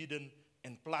the heathen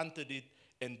and planted it,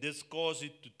 and this caused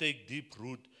it to take deep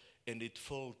root, and it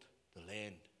filled the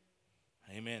land.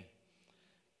 Amen.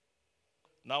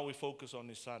 Now we focus on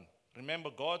his son. Remember,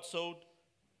 God sowed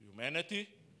humanity,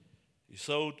 he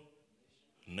sowed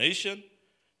nation,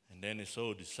 and then he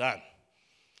sowed his son.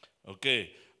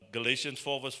 Okay, Galatians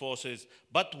 4 verse 4 says,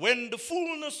 But when the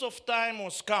fullness of time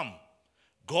was come,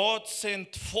 God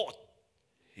sent forth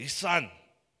his son.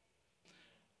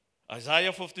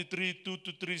 Isaiah 53, 2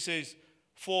 to 3 says,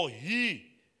 For he,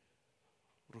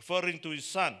 referring to his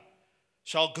son,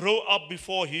 shall grow up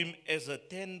before him as a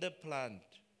tender plant,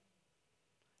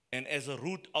 and as a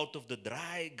root out of the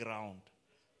dry ground.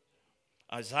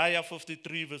 Isaiah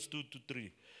 53 verse 2 to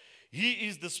 3. He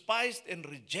is despised and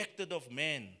rejected of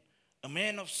men, a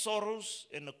man of sorrows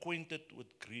and acquainted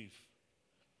with grief.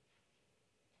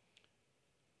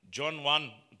 John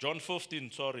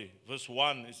 15, verse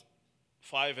 1,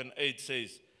 5 and 8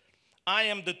 says, I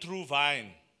am the true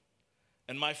vine,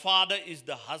 and my Father is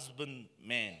the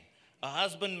husbandman. A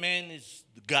husbandman is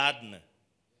the gardener.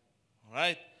 All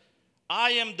right?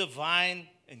 I am the vine,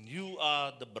 and you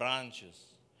are the branches.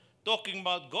 Talking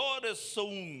about God has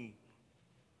sown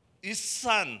his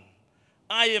son.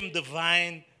 I am the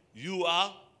vine, you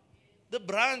are the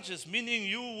branches, meaning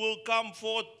you will come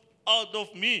forth out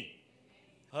of me.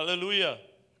 Hallelujah.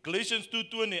 Galatians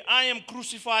 2:20, I am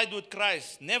crucified with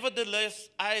Christ. Nevertheless,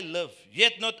 I live.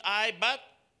 Yet not I, but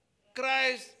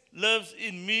Christ lives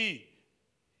in me.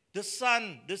 The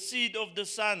Son, the seed of the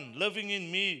Son, living in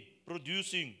me,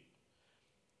 producing.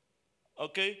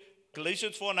 Okay,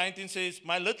 Galatians 4:19 says,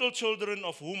 My little children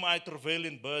of whom I travail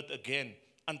in birth again,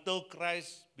 until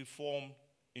Christ be formed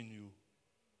in you.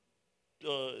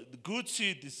 The good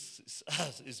seed is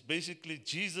us, is basically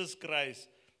Jesus Christ.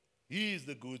 He is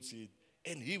the good seed,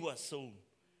 and he was sown.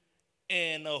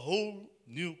 And a whole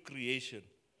new creation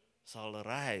shall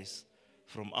arise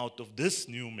from out of this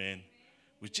new man,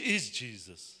 which is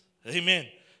Jesus. Amen.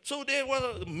 So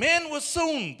man was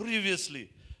sown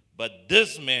previously, but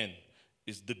this man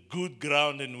is the good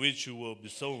ground in which you will be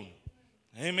sown.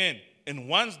 Amen. And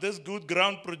once this good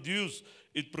ground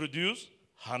it produced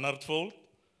 100-fold,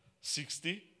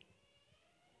 60,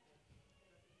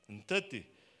 and 30.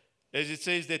 As it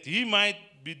says that he might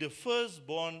be the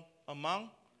firstborn among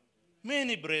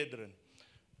many brethren.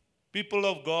 People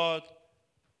of God,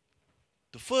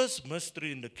 the first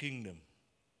mystery in the kingdom,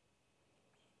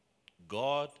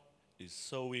 God is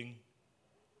sowing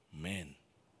men.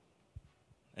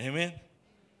 Amen.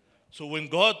 So when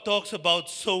God talks about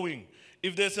sowing,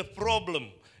 if there's a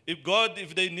problem,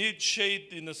 if they need shade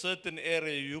in a certain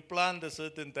area, you plant a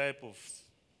certain type of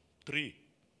tree.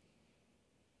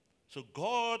 So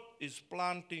God is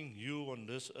planting you on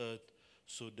this earth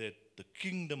so that the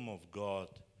kingdom of God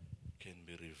can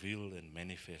be revealed and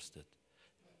manifested.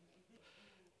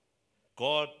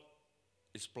 God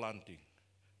is planting.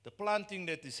 The planting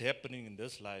that is happening in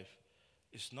this life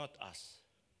is not us.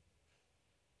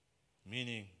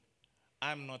 Meaning,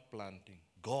 I'm not planting.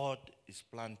 God is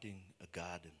planting a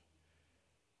garden.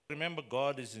 Remember,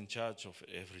 God is in charge of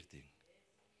everything.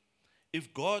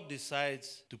 If God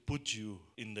decides to put you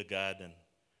in the garden,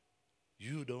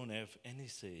 you don't have any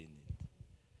say in it.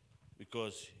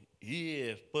 Because He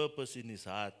has purpose in His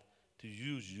heart to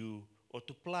use you or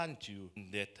to plant you in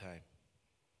that time.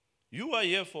 You are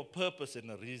here for purpose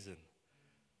and a reason.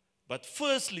 But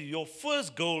firstly, your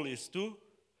first goal is to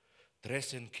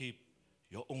dress and keep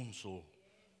your own soul.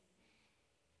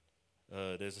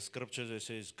 There's a scripture that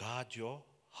says, guard your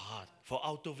heart, for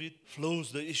out of it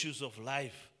flows the issues of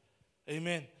life.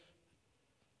 Amen.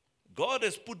 God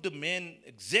has put the man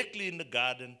exactly in the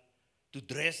garden to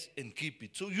dress and keep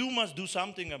it. So you must do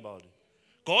something about it.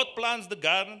 God plants the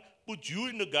garden, puts you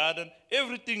in the garden,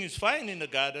 everything is fine in the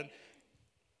garden,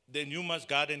 then you must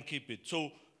guard and keep it.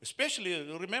 So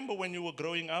especially, remember when you were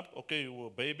growing up, okay, you were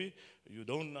a baby, you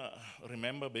don't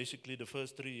remember basically the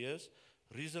first 3 years.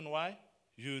 Reason why?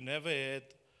 You never had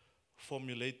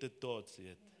formulated thoughts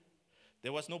yet.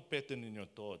 There was no pattern in your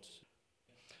thoughts.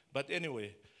 But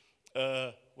anyway,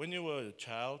 when you were a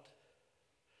child,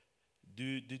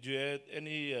 did you have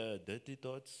any dirty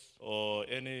thoughts? Or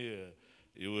any,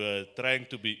 you were trying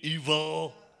to be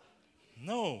evil?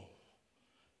 No.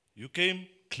 You came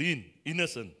clean,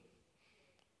 innocent.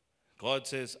 God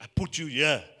says, I put you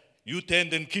here. You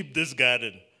tend and keep this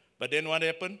garden. But then what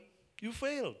happened? You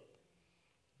failed.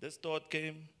 This thought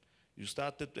came. You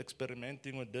started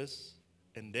experimenting with this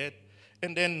and that.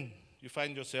 And then you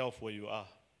find yourself where you are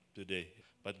today.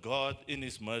 But God, in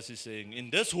His mercy, saying, in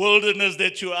this wilderness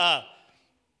that you are,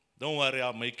 don't worry,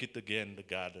 I'll make it again the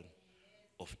Garden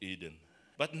of Eden.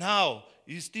 But now,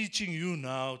 He's teaching you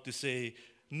now to say,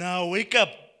 now wake up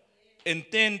and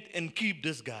tend and keep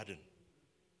this garden.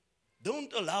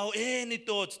 Don't allow any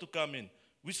thoughts to come in.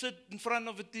 We sit in front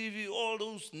of a TV, all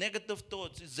those negative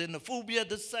thoughts. Is xenophobia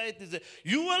this side?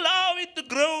 You allow it to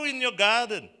grow in your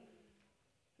garden.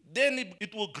 Then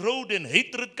it will grow, then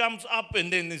hatred comes up,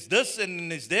 and then it's this, and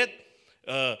then it's that.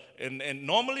 And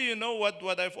normally, you know,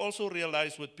 what I've also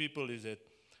realized with people is that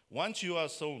once you are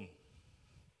sown,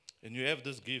 and you have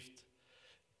this gift,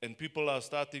 and people are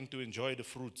starting to enjoy the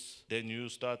fruits, then you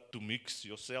start to mix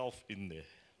yourself in there.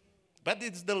 But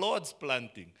it's the Lord's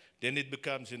planting. Then it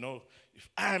becomes, you know, if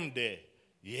I'm there,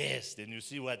 yes, then you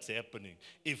see what's happening.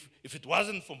 If it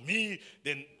wasn't for me,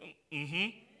 then,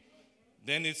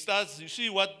 then it starts, you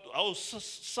see how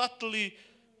subtly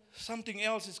something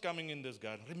else is coming in this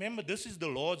garden. Remember, this is the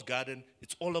Lord's garden.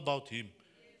 It's all about Him.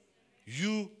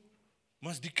 You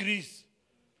must decrease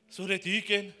so that He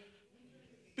can,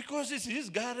 because it's His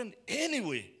garden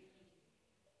anyway.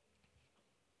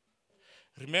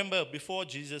 Remember, before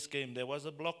Jesus came, there was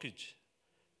a blockage.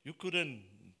 You couldn't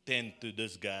tend to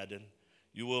this garden.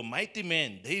 You were a mighty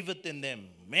man, David and them,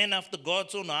 men after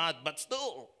God's own heart, but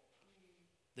still,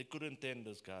 they couldn't tend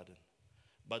this garden.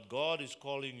 But God is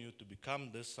calling you to become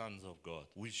the sons of God,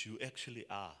 which you actually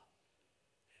are,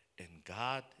 and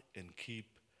guard and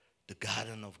keep the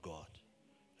garden of God.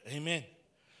 Amen.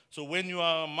 So when you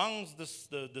are amongst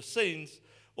the saints,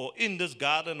 or in this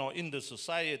garden, or in the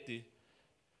society,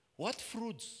 what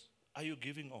fruits are you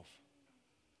giving off?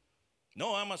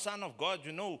 No, I'm a son of God,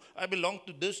 you know. I belong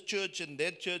to this church and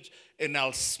that church, and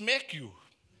I'll smack you.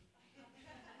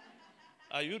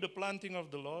 Are you the planting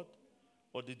of the Lord?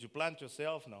 Or did you plant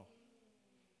yourself now?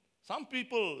 Some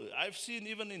people I've seen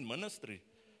even in ministry,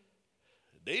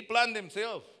 they plant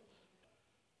themselves.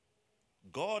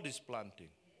 God is planting.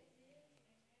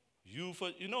 You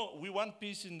know, we want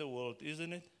peace in the world,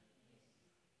 isn't it?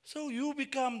 So you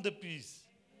become the peace.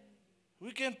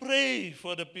 We can pray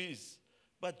for the peace,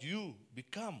 but you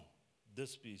become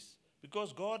this peace.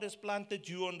 Because God has planted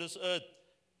you on this earth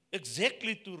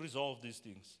exactly to resolve these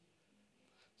things.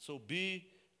 So be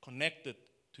connected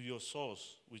to your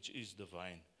source, which is the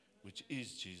vine, which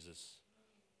is Jesus.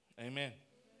 Amen.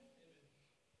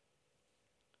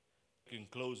 In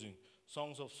closing,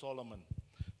 Songs of Solomon.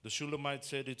 The Shulamite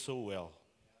said it so well.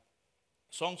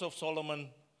 Songs of Solomon,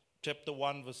 chapter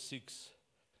 1, verse 6.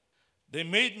 They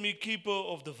made me keeper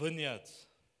of the vineyards,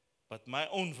 but my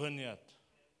own vineyard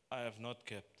I have not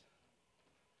kept.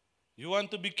 You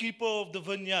want to be keeper of the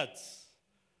vineyards,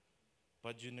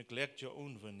 but you neglect your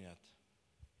own vineyard.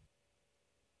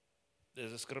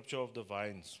 There's a scripture of the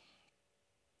vines.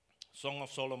 Song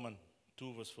of Solomon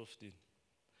 2 verse 15. It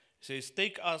says,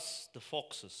 take us the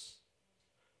foxes,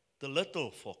 the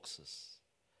little foxes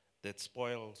that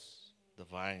spoils the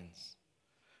vines.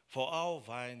 For our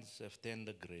vines have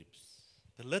tender grapes.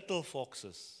 The little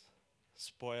foxes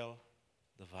spoil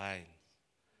the vines.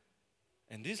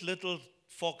 And these little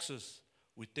foxes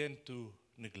we tend to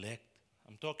neglect.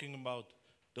 I'm talking about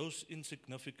those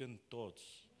insignificant thoughts,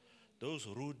 those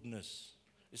rudeness.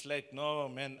 It's like, no,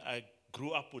 man, I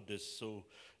grew up with this, so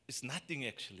it's nothing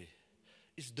actually.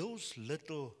 It's those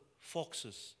little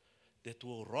foxes that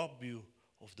will rob you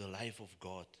of the life of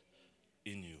God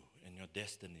in you and your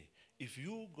destiny. If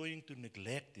you're going to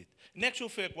neglect it, in actual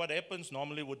fact, what happens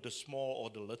normally with the small or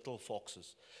the little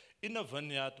foxes, in a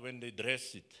vineyard when they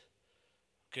dress it,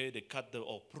 okay, they cut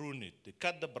or prune it, they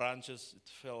cut the branches, it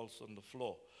falls on the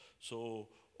floor. So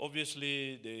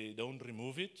obviously they don't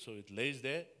remove it, so it lays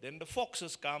there. Then the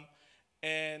foxes come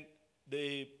and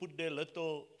they put their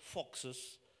little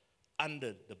foxes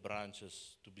under the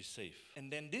branches to be safe.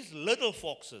 And then these little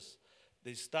foxes,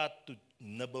 they start to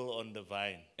nibble on the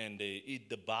vine and they eat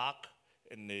the bark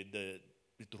and it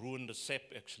ruins the sap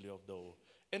actually of the whole.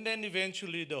 And then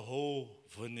eventually the whole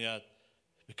vineyard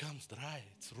becomes dry.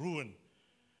 It's ruined.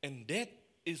 And that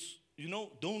is,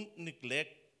 don't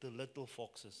neglect the little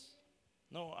foxes.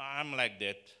 No, I'm like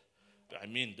that. I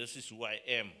mean, this is who I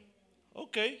am.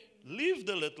 Okay, leave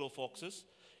the little foxes.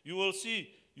 You will see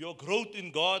your growth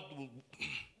in God,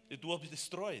 it will be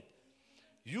destroyed.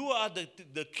 You are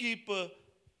the keeper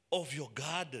of your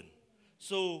garden.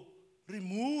 So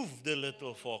remove the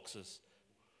little foxes.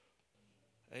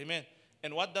 Amen.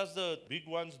 And what does the big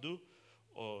ones do?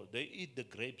 Oh, they eat the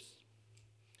grapes.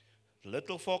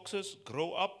 Little foxes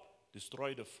grow up,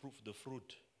 destroy the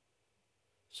fruit.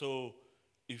 So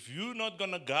if you're not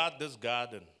going to guard this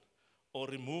garden or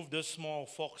remove the small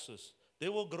foxes, they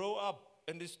will grow up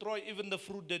and destroy even the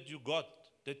fruit that you got,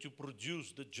 that you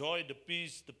produce, the joy, the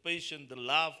peace, the patience, the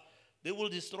love. They will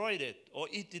destroy that or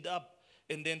eat it up.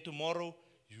 And then tomorrow,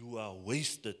 you are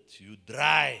wasted. You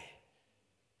dry.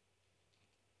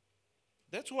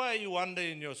 That's why you wonder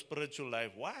in your spiritual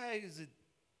life, why is it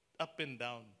up and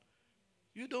down?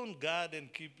 You don't guard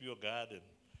and keep your garden.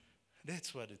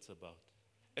 That's what it's about.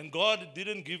 And God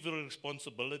didn't give the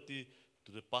responsibility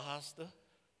to the pastor.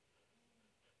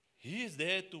 He is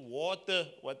there to water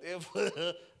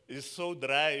whatever is so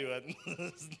dry, you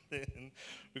understand?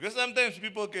 Because sometimes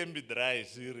people can be dry,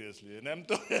 seriously. And I'm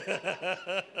talking,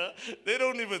 they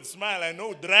don't even smile. I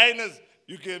know dryness,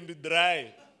 you can be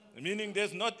dry. Meaning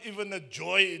there's not even a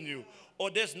joy in you. Or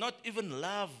there's not even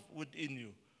love within you.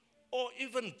 Or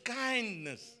even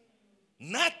kindness.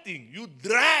 Nothing. You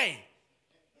dry.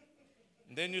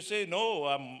 And then you say, no,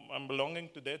 I'm belonging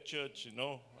to that church,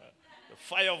 the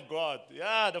fire of God.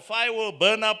 Yeah, the fire will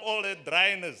burn up all that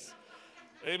dryness.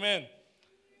 Amen.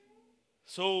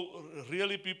 So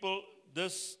really, people,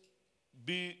 just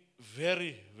be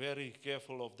very, very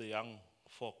careful of the young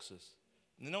foxes.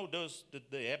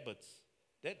 The habits,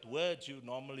 that words you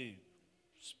normally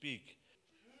speak.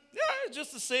 Yeah,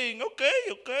 just a saying,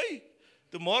 okay.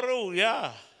 Tomorrow,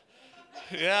 yeah.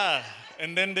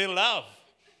 And then they laugh.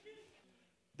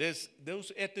 There's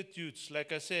those attitudes,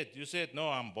 like I said, you said, no,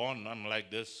 I'm like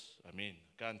this.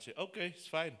 Can't say, okay, it's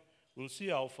fine. We'll see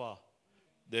how far.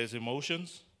 There's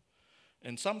emotions.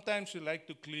 And sometimes we like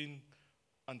to cling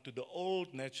unto the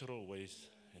old natural ways.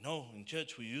 In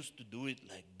church we used to do it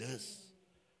like this.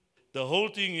 The whole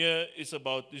thing here is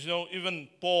about, even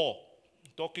Paul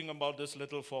talking about these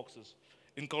little foxes.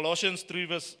 In Colossians 3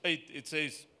 verse 8, it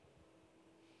says,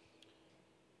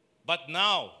 but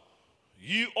now,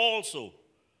 ye also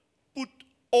put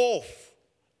off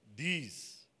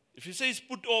these. If he says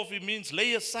put off, it means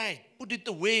lay aside, put it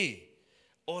away,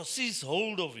 or seize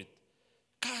hold of it.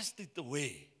 Cast it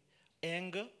away.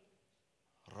 Anger,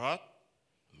 wrath,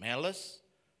 malice,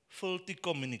 filthy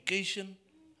communication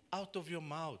out of your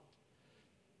mouth.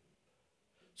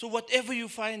 So whatever you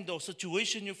find or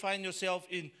situation you find yourself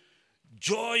in,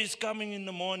 joy is coming in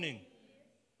the morning.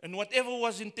 And whatever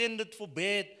was intended for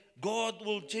bad, God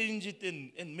will change it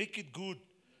and make it good.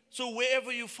 So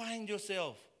wherever you find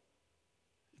yourself,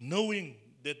 knowing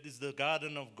that is the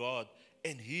garden of God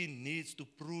and He needs to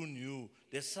prune you.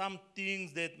 There's some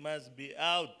things that must be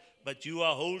out, but you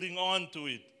are holding on to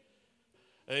it.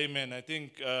 Amen. I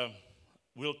think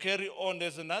we'll carry on.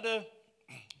 There's another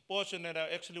portion that I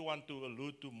actually want to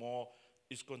allude to more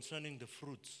is concerning the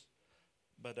fruits.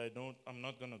 But I'm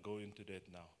not going to go into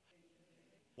that now.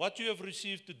 What you have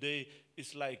received today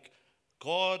is like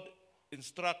God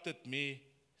instructed me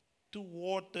to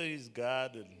water His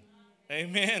garden.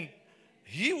 Amen.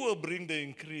 He will bring the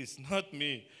increase, not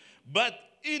me. But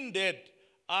in that,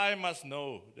 I must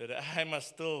know that I must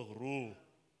still rule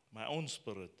my own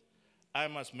spirit. I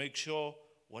must make sure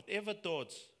whatever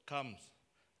thoughts comes.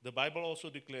 The Bible also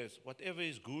declares whatever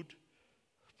is good,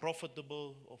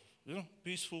 profitable,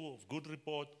 peaceful, of good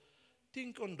report,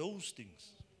 think on those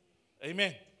things.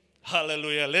 Amen.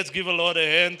 Hallelujah. Let's give a Lord a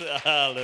hand. Hallelujah.